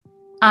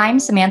I'm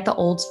Samantha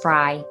Olds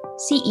Fry,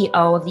 CEO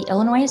of the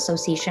Illinois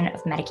Association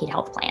of Medicaid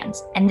Health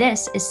Plans, and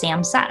this is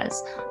Sam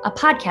Says, a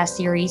podcast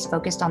series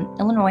focused on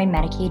Illinois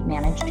Medicaid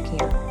managed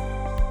care.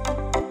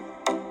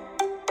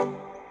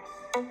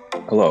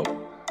 Hello,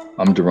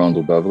 I'm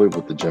Durandal Beverly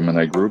with the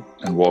Gemini Group,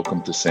 and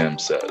welcome to Sam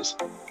Says.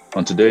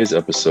 On today's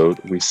episode,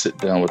 we sit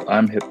down with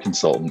IMHIP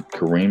consultant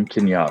Kareem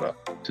Kenyatta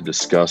to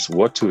discuss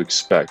what to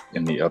expect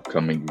in the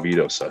upcoming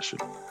veto session.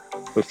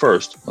 But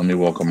first, let me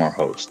welcome our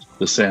host,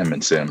 the Sam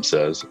in Sam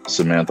Says,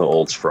 Samantha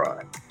Olds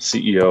Fry,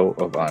 CEO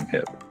of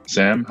IMHIP.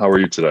 Sam, how are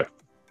you today?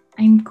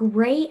 I'm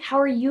great. How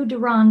are you,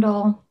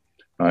 Durandal?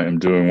 I am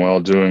doing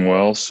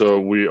well. So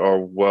we are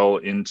well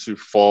into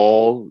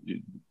fall,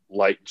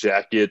 light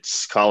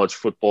jackets, college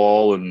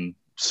football, and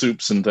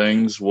soups and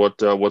things.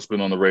 What's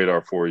been on the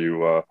radar for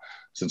you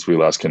since we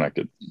last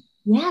connected?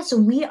 Yeah, so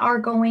we are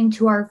going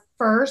to our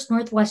first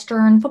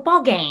Northwestern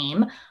football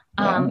game.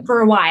 For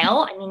a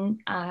while,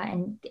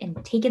 and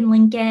taking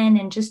Lincoln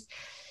and just,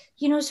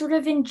 sort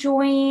of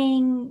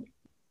enjoying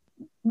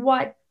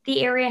what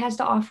the area has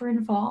to offer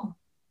in fall.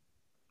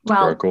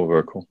 Well,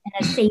 very cool.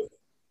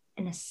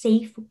 In a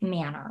safe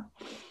manner.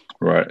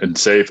 Right. And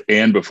safe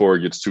and before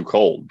it gets too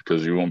cold,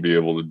 because you won't be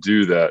able to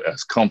do that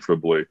as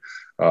comfortably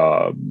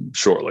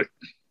shortly.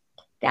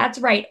 That's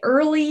right.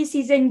 Early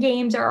season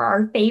games are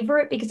our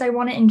favorite because I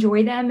want to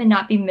enjoy them and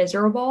not be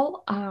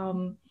miserable.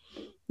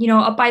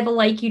 Up by the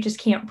lake, you just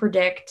can't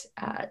predict,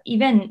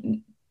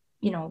 even,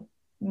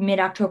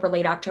 mid-October,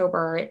 late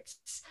October,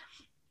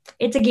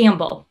 it's a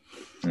gamble.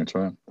 That's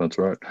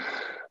right.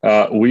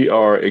 We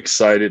are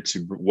excited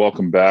to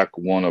welcome back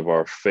one of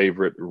our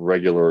favorite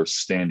regular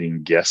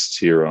standing guests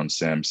here on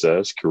Sam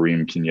Says,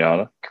 Kareem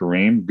Kenyatta.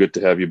 Kareem, good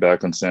to have you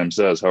back on Sam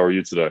Says. How are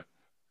you today?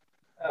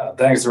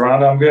 Thanks,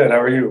 Rhonda. I'm good. How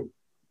are you?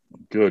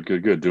 Good.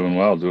 Doing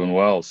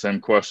well. Same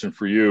question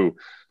for you.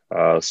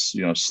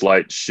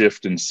 Slight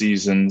shift in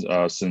season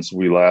since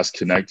we last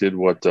connected.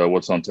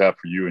 What's on tap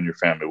for you and your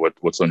family?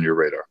 What's on your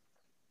radar?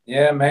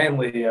 Yeah,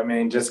 mainly,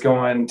 just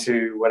going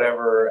to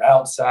whatever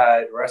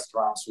outside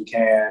restaurants we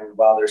can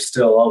while they're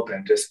still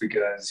open, just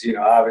because,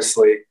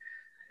 obviously,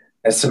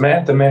 as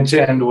Samantha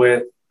mentioned,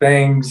 with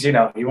things, you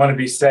want to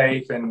be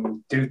safe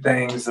and do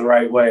things the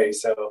right way.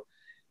 So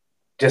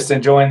just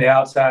enjoying the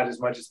outside as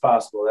much as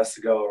possible. That's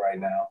the goal right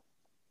now.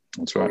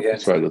 That's right.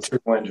 That's true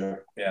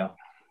winter. Yeah.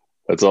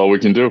 That's all we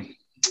can do.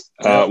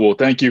 Well,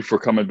 thank you for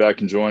coming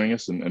back and joining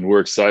us. And we're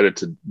excited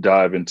to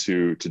dive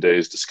into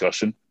today's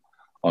discussion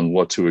on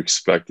what to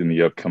expect in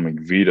the upcoming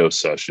veto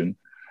session.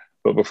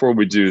 But before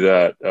we do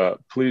that,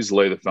 please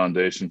lay the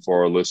foundation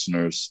for our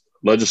listeners.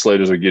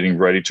 Legislators are getting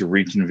ready to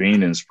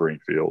reconvene in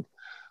Springfield.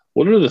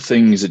 What are the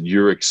things that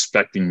you're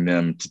expecting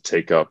them to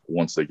take up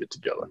once they get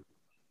together?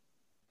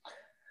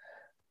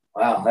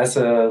 Wow, that's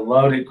a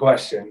loaded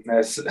question.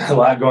 There's a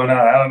lot going on.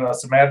 I don't know,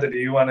 Samantha, do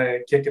you want to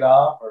kick it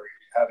off, or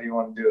how do you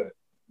want to do it?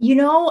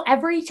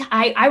 Every time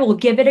I will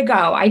give it a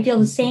go. I feel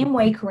the same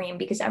way, Kareem,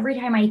 because every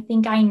time I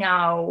think I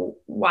know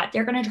what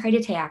they're going to try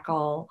to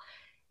tackle,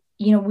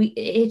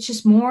 it's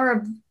just more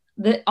of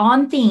the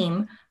on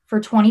theme for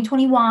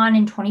 2021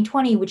 and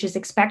 2020, which is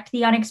expect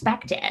the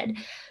unexpected.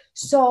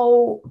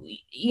 So,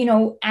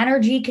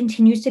 energy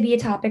continues to be a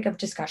topic of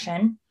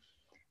discussion.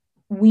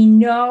 We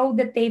know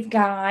that they've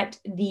got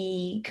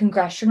the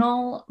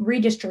congressional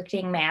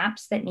redistricting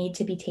maps that need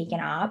to be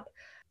taken up.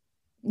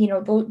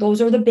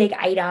 Those are the big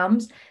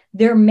items.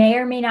 There may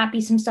or may not be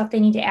some stuff they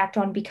need to act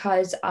on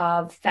because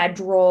of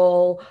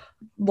federal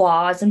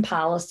laws and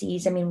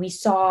policies. We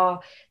saw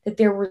that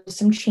there were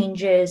some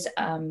changes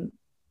from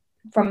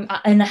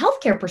in the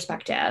healthcare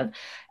perspective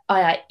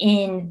at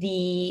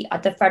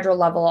the federal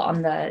level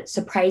on the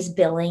surprise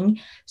billing.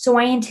 So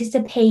I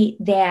anticipate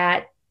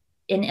that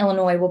in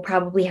Illinois, we'll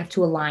probably have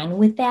to align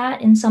with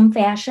that in some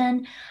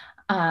fashion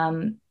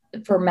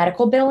for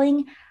medical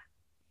billing.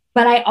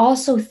 But I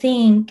also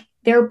think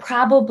there are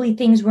probably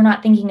things we're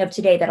not thinking of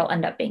today that'll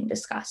end up being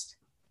discussed.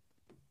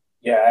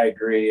 Yeah, I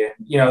agree. And,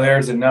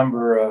 there's a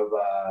number of,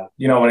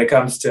 when it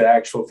comes to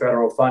actual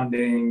federal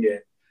funding and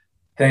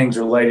things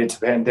related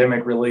to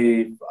pandemic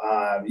relief,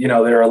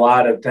 there are a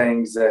lot of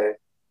things that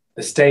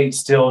the state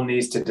still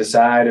needs to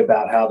decide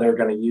about how they're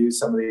going to use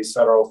some of these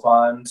federal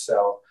funds.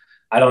 So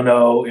I don't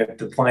know if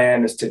the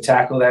plan is to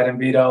tackle that in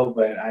veto,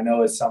 but I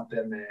know it's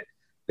something that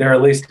they're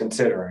at least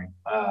considering.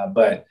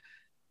 But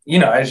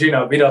as you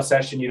know, veto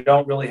session, you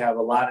don't really have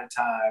a lot of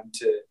time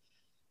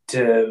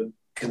to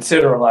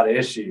consider a lot of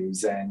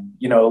issues. And,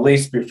 at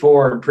least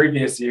before in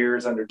previous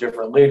years under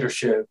different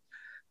leadership,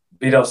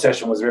 veto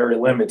session was very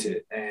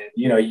limited. And,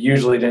 you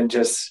usually didn't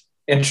just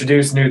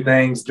introduce new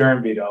things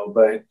during veto,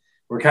 but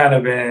we're kind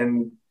of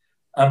in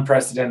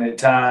unprecedented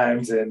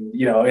times and,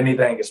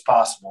 anything is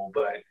possible.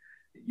 But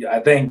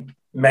I think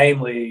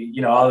mainly,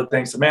 all the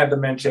things Samantha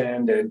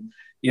mentioned and,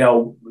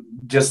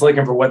 just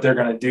looking for what they're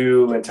going to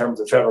do in terms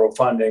of federal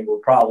funding will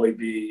probably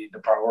be the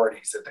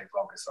priorities that they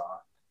focus on.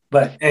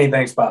 But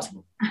anything's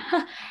possible.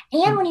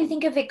 And when you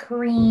think of it,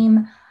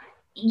 Kareem,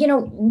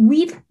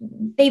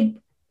 they've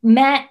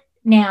met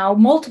now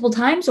multiple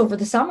times over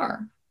the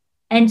summer.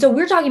 And so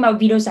we're talking about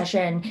veto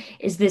session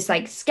is this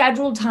like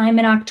scheduled time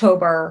in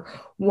October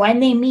when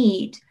they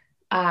meet.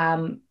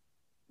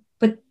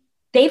 But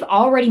they've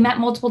already met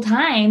multiple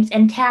times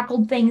and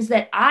tackled things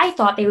that I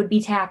thought they would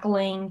be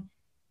tackling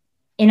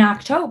in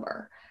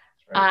October.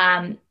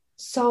 Right.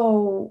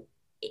 So,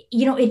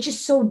 it's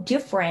just so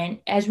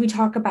different as we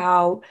talk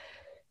about,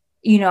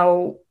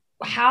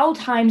 how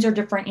times are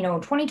different,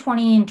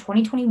 2020 and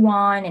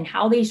 2021 and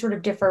how they sort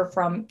of differ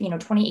from,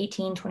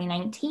 2018,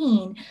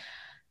 2019.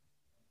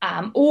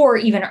 Or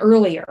even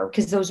earlier,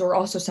 because those were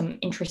also some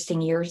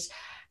interesting years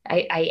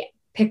I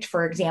picked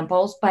for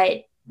examples.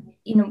 But,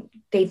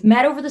 they've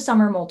met over the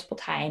summer multiple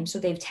times. So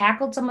they've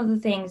tackled some of the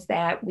things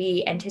that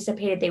we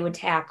anticipated they would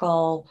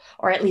tackle,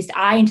 or at least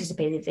I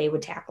anticipated they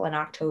would tackle in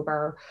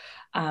October,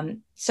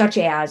 such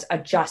as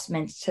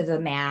adjustments to the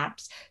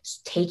maps,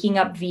 taking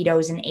up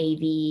vetoes and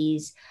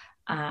AVs,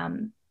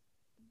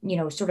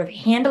 sort of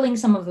handling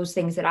some of those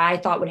things that I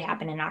thought would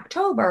happen in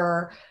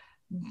October.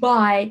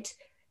 But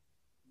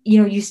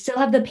you still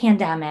have the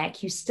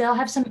pandemic, you still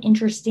have some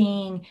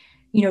interesting,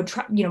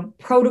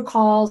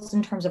 protocols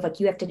in terms of like,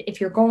 you have to, if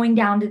you're going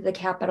down to the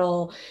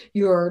Capitol,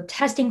 you're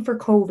testing for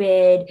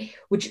COVID,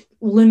 which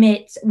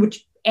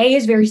A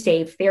is very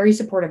safe, very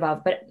supportive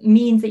of, but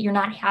means that you're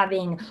not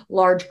having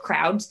large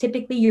crowds.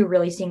 Typically, you're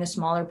really seeing a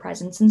smaller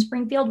presence in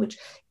Springfield, which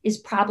is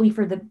probably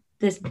for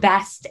this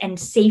best and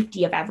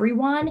safety of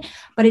everyone.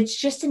 But it's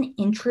just an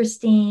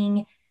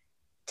interesting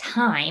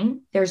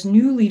time. There's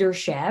new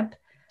leadership.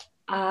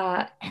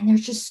 And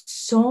there's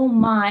just so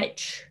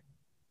much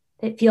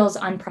that feels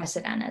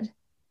unprecedented.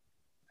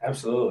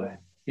 Absolutely.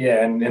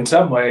 Yeah. And in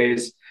some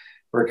ways,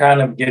 we're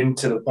kind of getting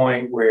to the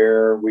point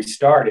where we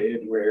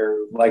started, where,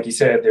 like you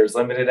said, there's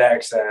limited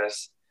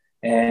access.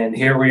 And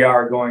here we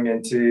are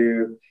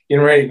getting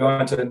ready to go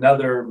into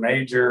another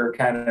major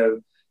kind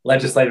of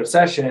legislative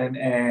session,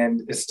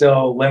 and it's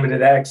still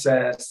limited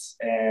access.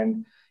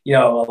 And, a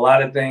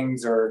lot of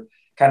things are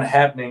kind of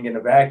happening in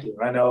a vacuum.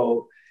 I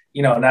know,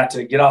 not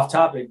to get off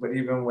topic, but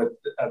even with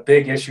a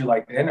big issue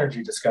like the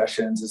energy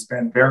discussions, it's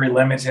been very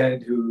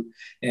limited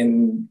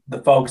in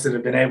the folks that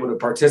have been able to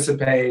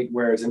participate.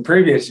 Whereas in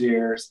previous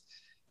years,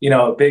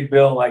 a big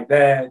bill like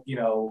that,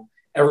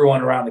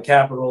 everyone around the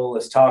Capitol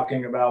is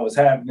talking about what's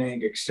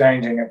happening,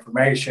 exchanging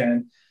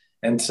information.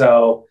 And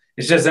so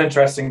it's just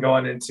interesting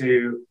going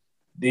into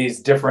these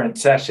different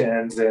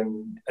sessions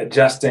and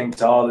adjusting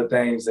to all the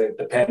things that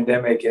the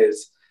pandemic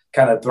has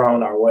kind of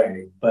thrown our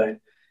way. But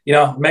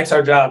it makes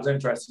our jobs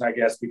interesting, I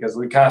guess, because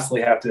we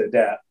constantly have to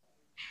adapt.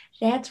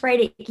 That's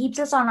right. It keeps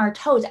us on our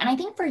toes. And I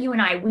think for you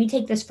and I, we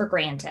take this for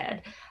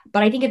granted,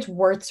 but I think it's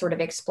worth sort of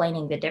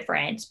explaining the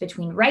difference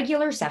between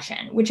regular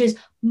session, which is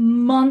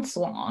months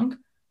long,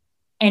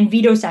 and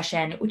veto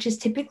session, which is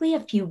typically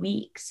a few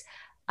weeks.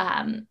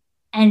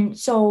 And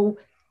so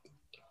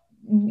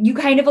you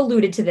kind of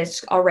alluded to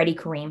this already,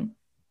 Kareem.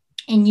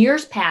 In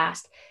years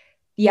past,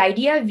 the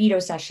idea of veto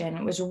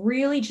session was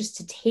really just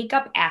to take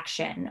up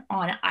action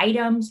on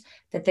items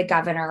that the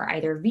governor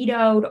either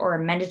vetoed or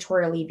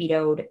mandatorily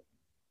vetoed,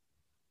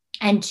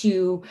 and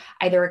to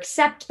either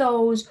accept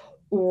those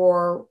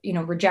or,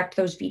 reject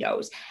those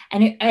vetoes,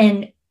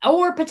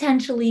 or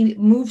potentially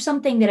move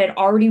something that had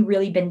already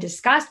really been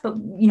discussed, but,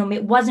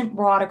 it wasn't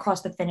brought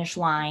across the finish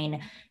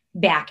line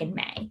back in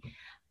May. It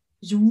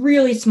was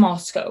really small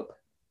scope.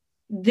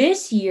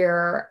 This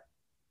year,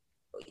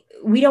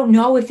 we don't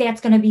know if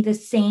that's going to be the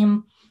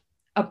same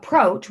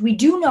approach. We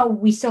do know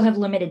we still have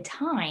limited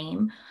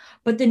time,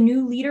 but the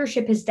new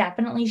leadership has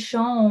definitely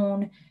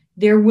shown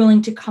they're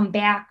willing to come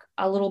back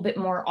a little bit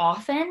more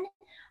often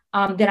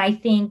than I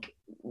think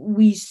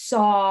we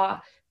saw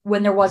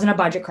when there wasn't a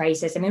budget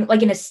crisis. I mean,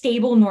 like in a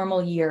stable,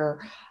 normal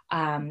year,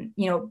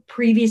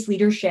 previous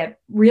leadership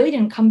really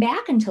didn't come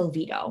back until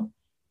veto.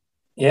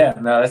 Yeah,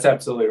 no, that's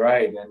absolutely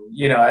right.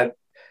 And,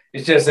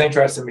 it's just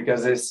interesting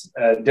because it's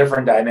a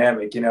different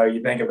dynamic.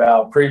 You think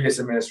about previous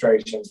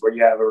administrations where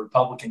you have a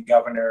Republican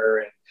governor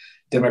and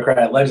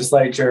Democrat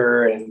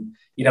legislature, and,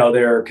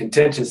 there are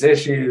contentious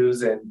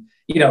issues, and,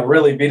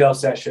 really veto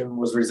session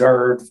was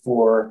reserved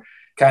for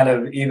kind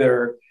of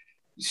either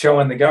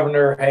showing the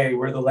governor, hey,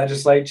 we're the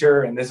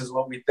legislature and this is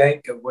what we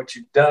think of what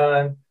you've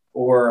done,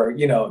 or,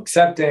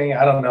 accepting.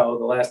 I don't know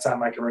the last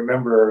time I can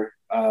remember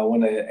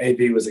when the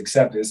AV was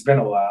accepted. It's been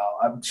a while.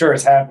 I'm sure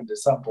it's happened at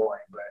some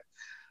point,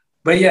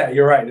 but yeah,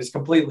 you're right. It's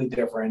completely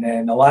different.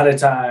 And a lot of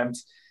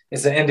times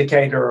it's an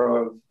indicator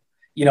of,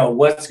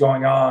 what's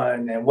going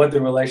on and what the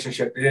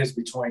relationship is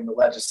between the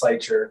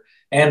legislature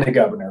and the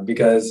governor,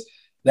 because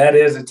that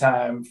is a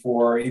time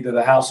for either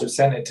the House or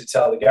Senate to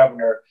tell the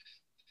governor,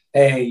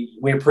 hey,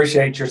 we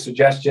appreciate your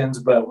suggestions,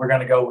 but we're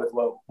going to go with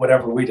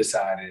whatever we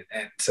decided.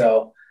 And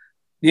so,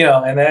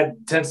 and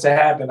that tends to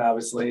happen,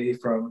 obviously,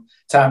 from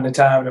time to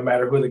time, no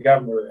matter who the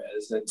governor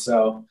is. And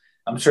so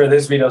I'm sure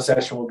this veto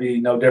session will be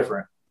no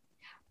different.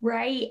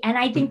 Right. And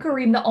I think,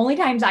 Kareem, the only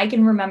times I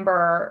can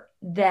remember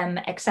them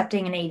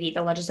accepting an AV,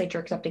 the legislature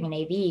accepting an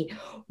AV,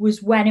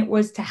 was when it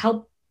was to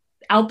help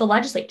out the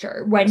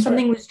legislature, when That's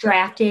something right. was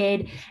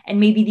drafted and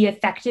maybe the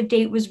effective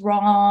date was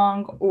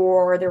wrong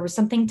or there was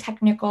something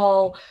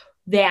technical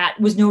that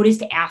was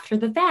noticed after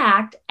the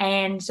fact.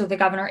 And so the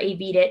governor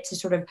AV'd it to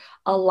sort of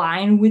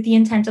align with the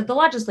intent of the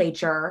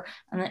legislature.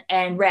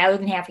 And rather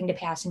than having to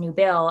pass a new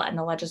bill, and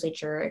the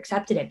legislature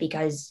accepted it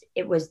because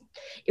it was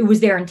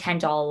their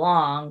intent all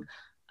along.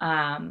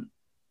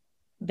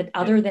 But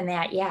other than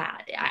that, yeah,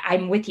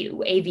 I'm with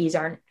you.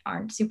 AVs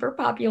aren't super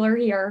popular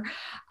here.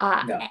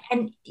 No.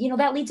 And,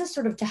 that leads us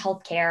sort of to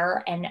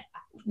healthcare. And,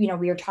 we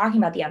were talking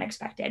about the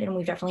unexpected, and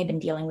we've definitely been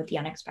dealing with the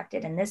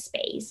unexpected in this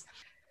space.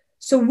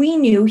 So we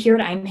knew here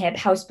at IMHIP,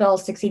 House Bill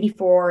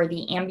 684,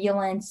 the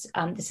ambulance,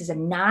 this is a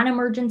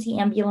non-emergency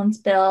ambulance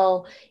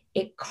bill.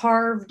 It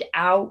carved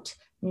out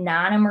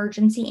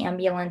non-emergency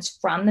ambulance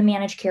from the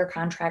managed care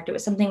contract. It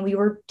was something we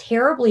were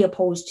terribly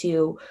opposed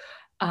to,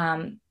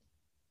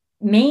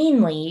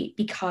 mainly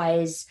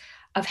because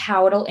of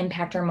how it'll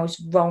impact our most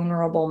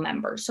vulnerable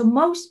members. So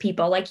most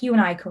people, like you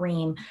and I,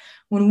 Kareem,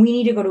 when we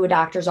need to go to a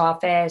doctor's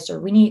office, or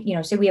we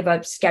need, say we have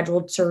a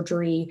scheduled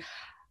surgery,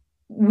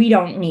 we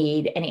don't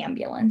need an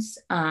ambulance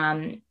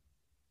in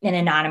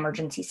a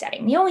non-emergency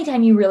setting. The only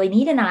time you really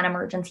need a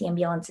non-emergency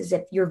ambulance is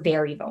if you're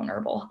very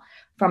vulnerable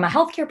from a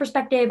healthcare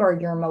perspective, or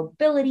your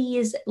mobility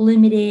is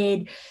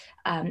limited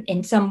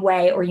in some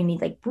way, or you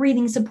need like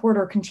breathing support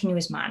or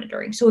continuous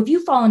monitoring. So if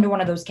you fall into one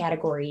of those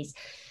categories,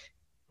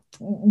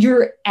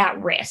 you're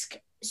at risk.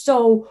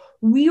 So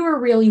we were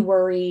really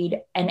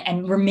worried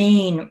and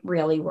remain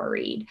really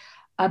worried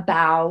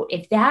about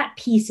if that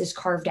piece is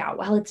carved out.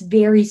 Well, it's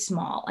very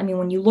small. I mean,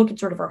 when you look at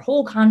sort of our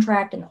whole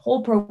contract and the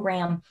whole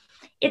program,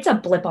 it's a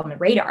blip on the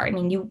radar. I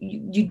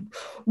mean,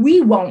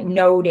 we won't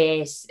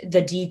notice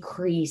the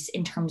decrease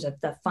in terms of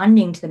the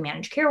funding to the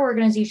managed care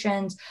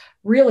organizations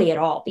really at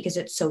all, because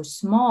it's so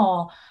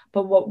small.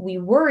 But what we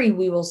worry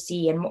we will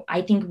see, and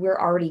I think we're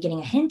already getting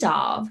a hint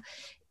of,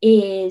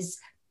 is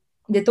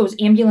that those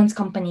ambulance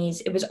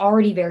companies, it was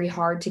already very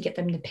hard to get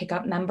them to pick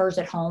up members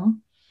at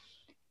home.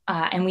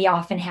 And we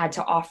often had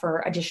to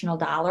offer additional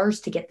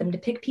dollars to get them to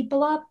pick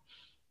people up.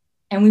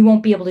 And we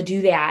won't be able to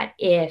do that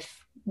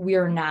if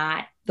we're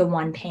not the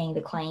one paying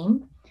the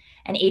claim.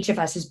 And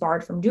HFS is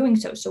barred from doing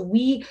so. So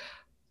we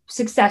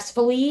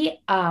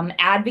successfully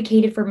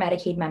advocated for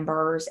Medicaid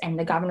members, and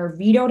the governor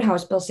vetoed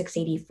House Bill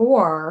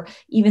 684,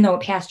 even though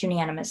it passed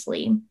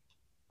unanimously.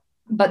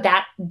 But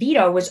that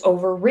veto was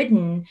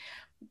overridden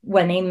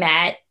when they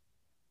met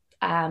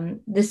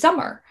this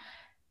summer.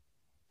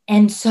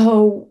 And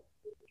so,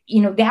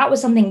 that was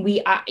something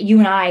you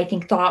and I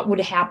think thought would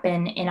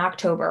happen in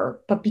October,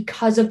 but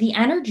because of the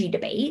energy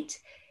debate,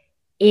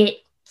 the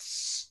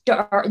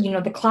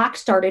clock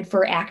started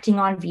for acting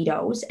on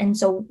vetoes. And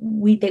so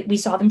we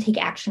saw them take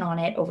action on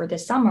it over the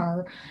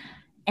summer.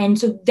 And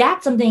so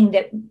that's something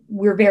that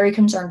we're very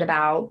concerned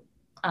about.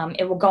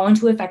 It will go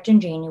into effect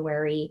in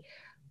January.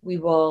 We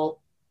will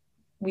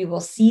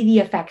see the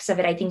effects of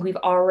it. I think we've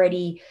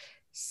already,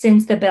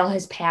 since the bill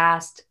has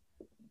passed,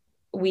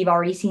 we've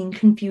already seen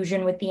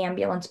confusion with the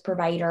ambulance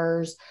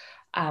providers.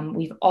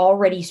 We've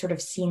already sort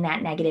of seen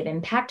that negative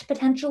impact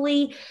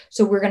potentially.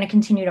 So we're going to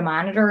continue to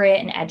monitor it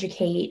and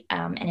educate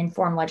and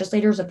inform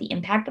legislators of the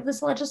impact of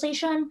this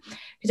legislation,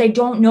 because I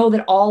don't know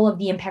that all of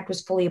the impact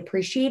was fully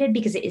appreciated,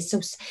 because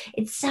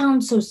it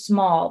sounds so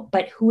small,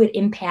 but who it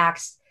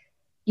impacts,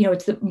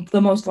 it's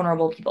the most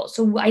vulnerable people.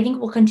 So I think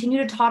we'll continue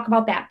to talk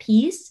about that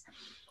piece.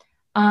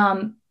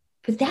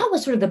 But that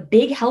was sort of the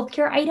big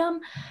healthcare item.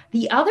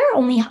 The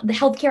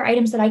healthcare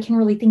items that I can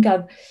really think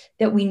of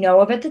that we know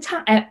of at the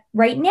time,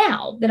 right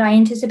now, that I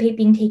anticipate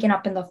being taken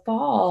up in the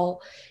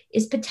fall,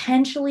 is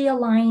potentially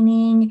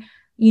aligning,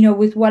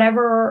 with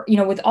whatever,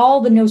 with all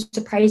the No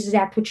Surprises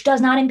Act, which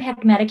does not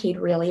impact Medicaid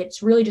really.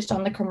 It's really just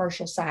on the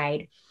commercial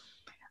side.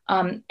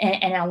 And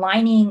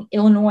aligning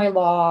Illinois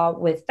law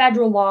with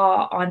federal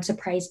law on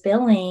surprise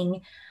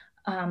billing,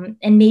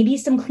 and maybe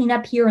some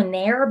cleanup here and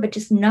there, but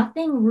just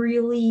nothing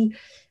really,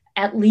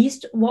 at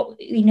least what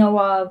we know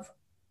of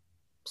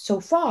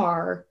so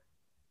far,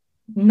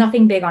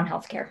 nothing big on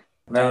healthcare.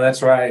 No,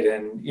 that's right.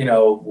 And,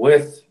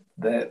 with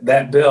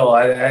that bill,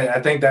 I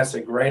think that's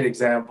a great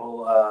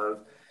example of,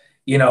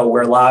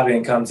 where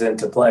lobbying comes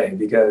into play,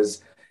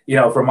 because,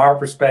 from our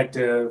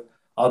perspective,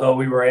 although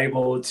we were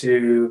able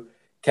to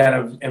kind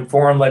of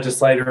inform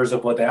legislators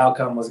of what the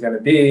outcome was going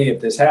to be if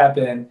this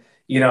happened,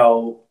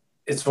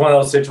 it's one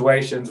of those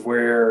situations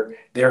where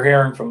they're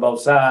hearing from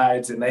both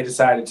sides, and they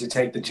decided to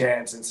take the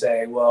chance and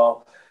say,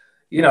 well,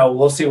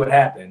 we'll see what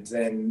happens.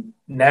 And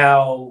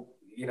now,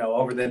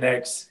 over the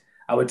next,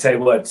 I would say,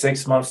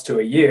 6 months to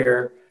a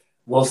year,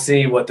 we'll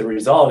see what the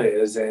result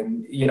is.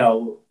 And,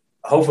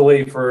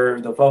 hopefully for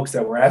the folks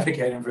that were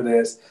advocating for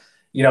this,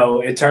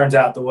 it turns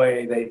out the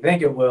way they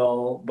think it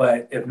will.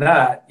 But if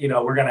not,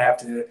 we're going to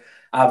have to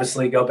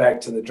obviously go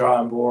back to the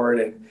drawing board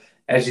and,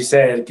 as you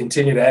said,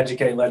 continue to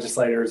educate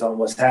legislators on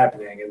what's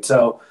happening. And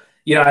so,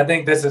 I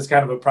think this is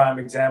kind of a prime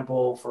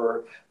example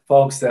for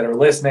folks that are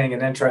listening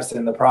and interested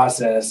in the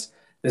process.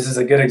 This is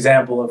a good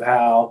example of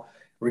how,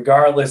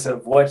 regardless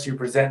of what you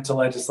present to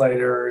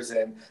legislators,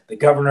 and the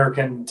governor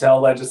can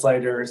tell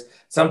legislators,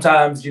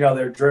 sometimes,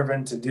 they're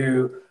driven to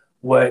do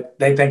what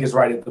they think is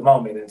right at the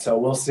moment. And so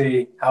we'll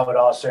see how it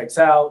all shakes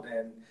out.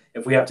 And,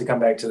 if we have to come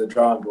back to the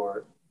drawing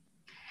board.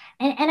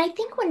 And I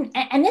think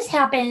and this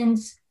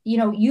happens,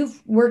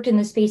 you've worked in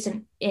the space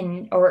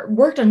or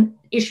worked on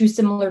issues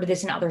similar to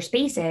this in other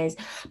spaces,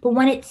 but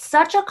when it's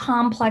such a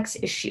complex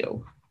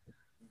issue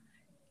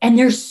and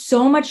there's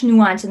so much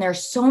nuance and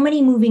there's so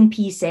many moving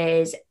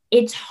pieces,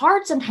 it's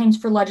hard sometimes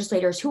for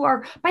legislators who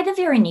are, by the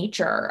very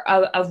nature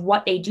of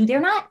what they do,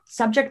 they're not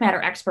subject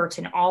matter experts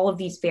in all of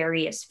these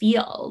various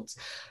fields.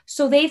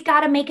 So they've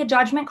got to make a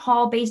judgment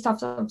call based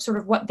off of sort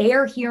of what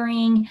they're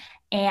hearing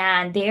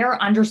and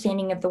their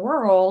understanding of the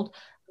world.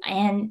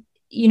 And,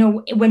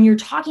 when you're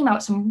talking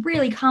about some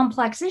really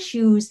complex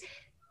issues,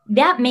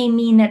 that may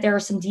mean that there are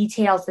some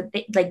details that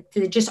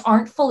that just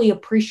aren't fully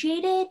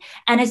appreciated.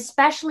 And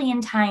especially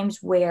in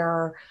times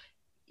where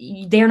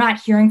they're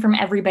not hearing from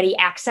everybody,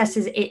 access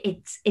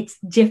it's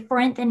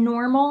different than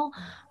normal.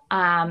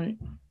 And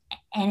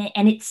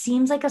it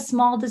seems like a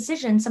small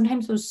decision.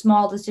 Sometimes those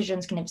small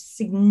decisions can have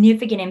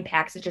significant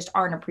impacts that just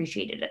aren't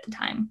appreciated at the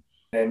time.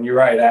 And you're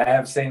right. I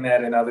have seen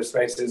that in other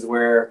spaces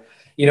where,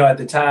 at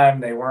the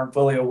time they weren't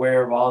fully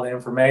aware of all the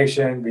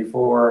information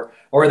before,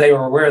 or they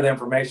were aware of the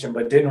information,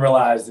 but didn't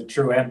realize the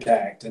true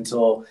impact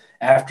until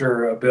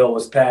after a bill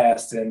was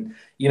passed. And,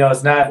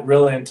 it's not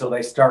really until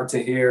they start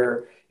to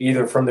hear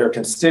either from their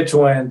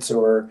constituents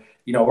or,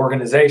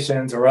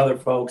 organizations or other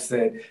folks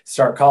that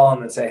start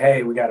calling and say,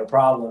 hey, we got a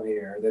problem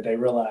here, that they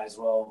realize,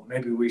 well,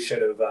 maybe we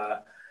should have,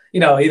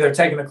 either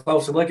taken a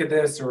closer look at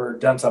this or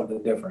done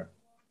something different.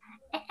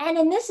 And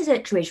in this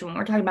situation, when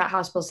we're talking about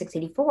House Bill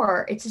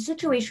 684, it's a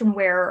situation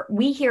where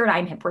we here at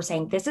IMHIP, we're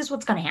saying this is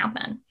what's going to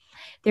happen.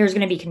 There's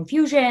going to be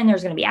confusion.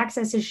 There's going to be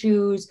access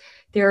issues.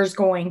 There's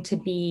going to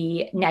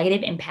be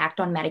negative impact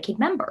on Medicaid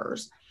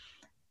members.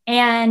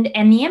 And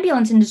the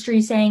ambulance industry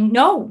is saying,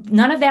 no,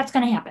 none of that's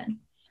going to happen.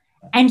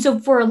 And so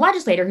for a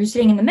legislator who's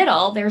sitting in the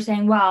middle, they're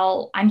saying,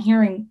 well, I'm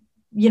hearing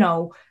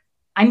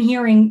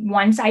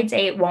one side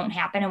say it won't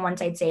happen and one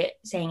side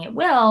saying it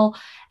will.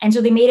 And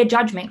so they made a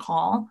judgment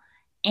call.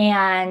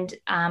 And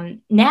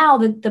now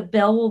that the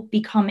bill will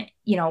become,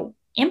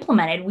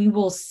 implemented, we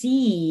will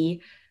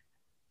see,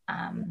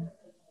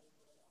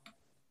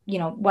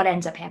 what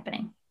ends up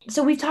happening.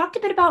 So we've talked a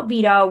bit about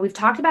veto. We've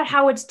talked about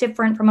how it's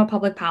different from a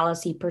public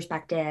policy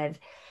perspective.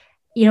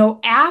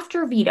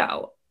 After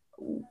veto,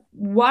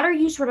 what are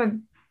you sort of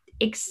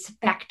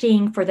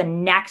expecting for the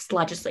next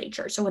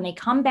legislature? So when they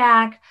come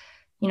back,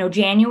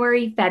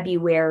 January,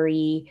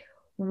 February,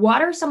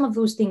 what are some of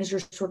those things you're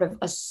sort of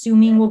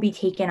assuming will be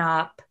taken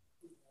up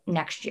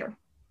next year?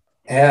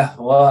 Yeah,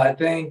 well, I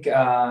think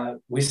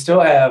we still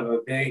have a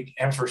big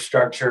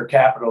infrastructure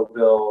capital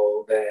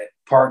bill that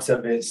parts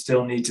of it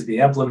still need to be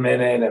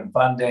implemented and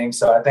funding.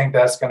 So I think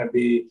that's going to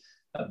be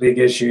a big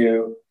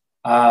issue.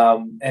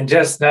 And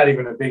just not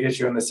even a big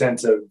issue in the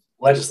sense of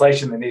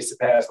legislation that needs to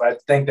pass, but I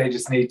think they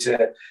just need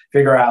to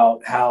figure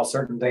out how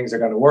certain things are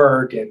going to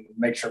work and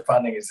make sure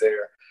funding is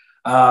there.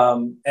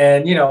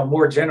 And,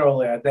 more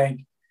generally, I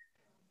think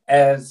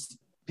as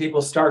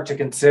people start to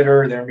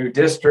consider their new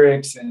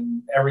districts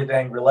and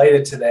everything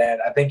related to that,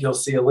 I think you'll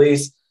see, at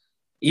least,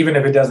 even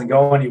if it doesn't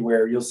go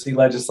anywhere, you'll see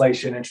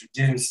legislation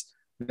introduced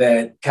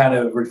that kind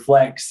of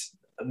reflects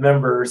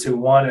members who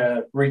want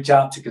to reach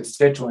out to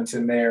constituents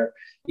in their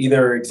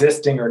either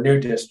existing or new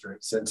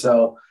districts. And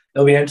so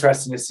it'll be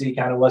interesting to see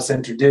kind of what's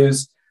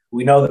introduced.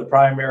 We know the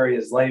primary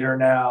is later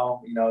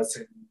now, it's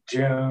in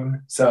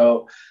June.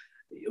 So,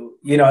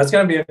 it's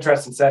going to be an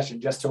interesting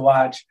session just to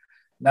watch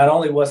not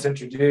only what's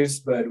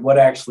introduced, but what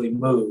actually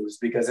moves.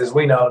 Because as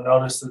we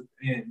notice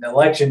in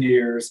election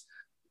years,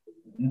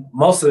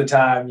 most of the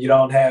time you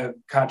don't have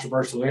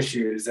controversial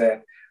issues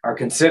that are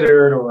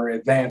considered or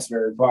advanced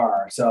very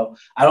far. So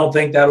I don't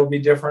think that'll be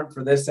different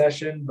for this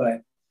session.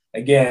 But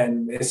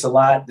again, it's a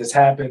lot that's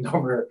happened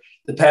over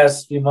the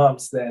past few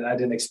months that I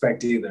didn't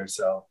expect either.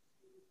 So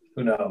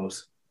who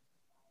knows?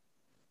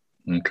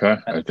 Okay.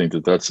 I think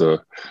that's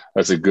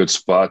a good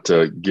spot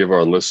to give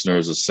our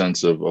listeners a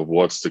sense of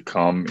what's to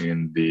come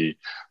in the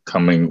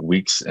coming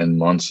weeks and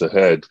months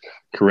ahead.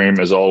 Kareem,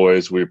 as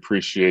always, we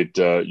appreciate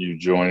you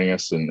joining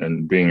us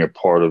and being a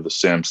part of the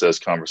Sam Says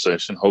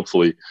conversation.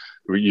 Hopefully,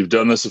 you've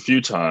done this a few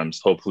times.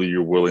 Hopefully,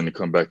 you're willing to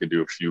come back and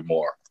do a few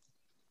more.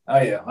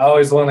 Oh, yeah. I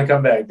always want to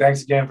come back.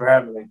 Thanks again for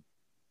having me.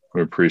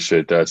 We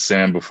appreciate that.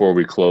 Sam, before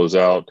we close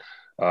out,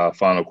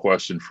 final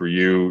question for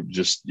you.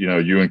 Just, you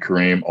and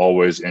Kareem,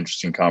 always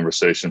interesting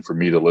conversation for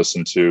me to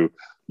listen to.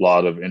 A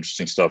lot of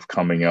interesting stuff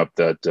coming up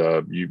that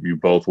you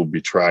both will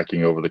be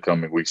tracking over the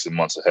coming weeks and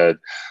months ahead.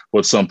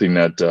 What's something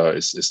that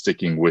is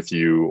sticking with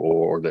you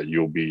or that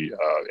you'll be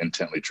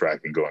intently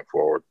tracking going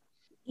forward?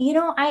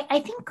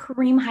 I think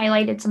Kareem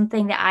highlighted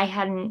something that I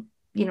hadn't,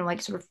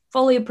 sort of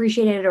fully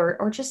appreciated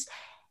or just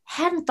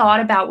hadn't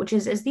thought about, which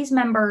is as these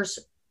members,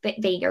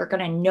 they are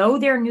going to know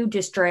their new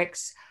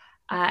districts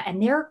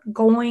and they're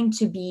going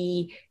to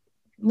be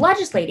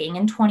legislating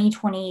in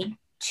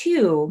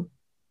 2022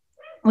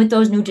 with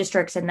those new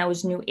districts and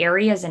those new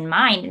areas in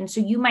mind. And so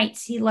you might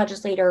see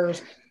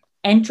legislators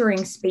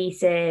entering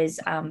spaces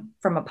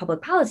from a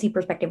public policy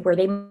perspective where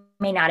they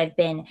may not have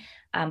been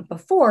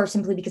before,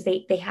 simply because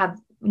they have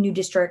new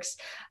districts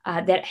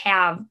that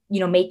have,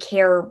 may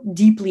care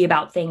deeply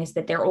about things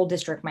that their old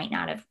district might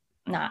not have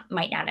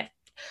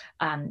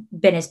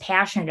been as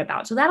passionate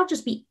about. So that'll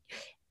just be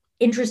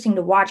interesting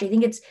to watch. I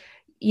think it's,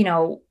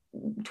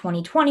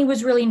 2020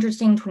 was really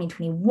interesting.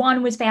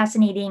 2021 was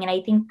fascinating. And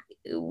I think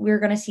we're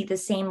going to see the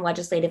same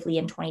legislatively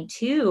in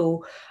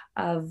 22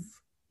 of,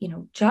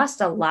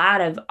 just a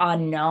lot of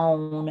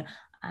unknown.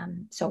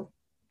 So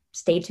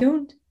stay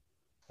tuned.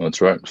 That's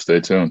right. Stay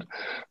tuned.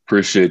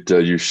 Appreciate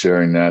you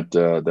sharing that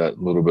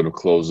little bit of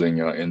closing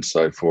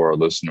insight for our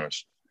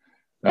listeners.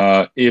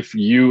 If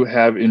you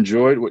have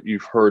enjoyed what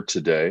you've heard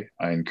today,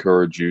 I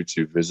encourage you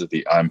to visit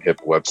the I'm Hip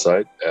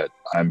website at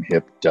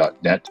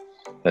imhip.net.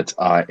 That's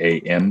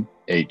IAMHP.net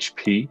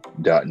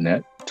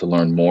to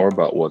learn more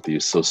about what the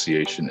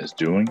association is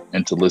doing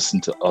and to listen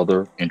to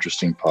other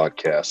interesting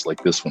podcasts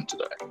like this one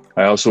today.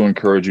 I also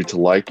encourage you to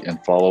like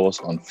and follow us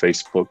on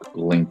Facebook,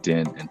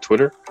 LinkedIn, and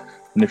Twitter.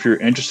 And if you're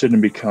interested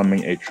in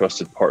becoming a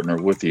trusted partner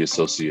with the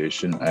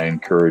association, I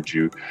encourage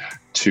you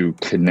to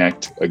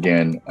connect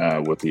again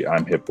with the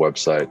I'm Hip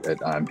website at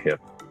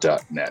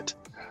imhip.net.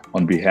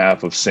 On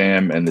behalf of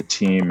Sam and the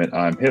team at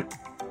I'm Hip,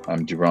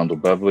 I'm Durandal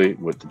Beverly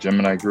with the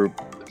Gemini Group.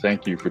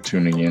 Thank you for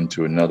tuning in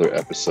to another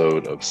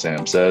episode of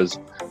Sam Says.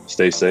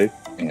 Stay safe,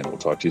 and we'll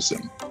talk to you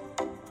soon.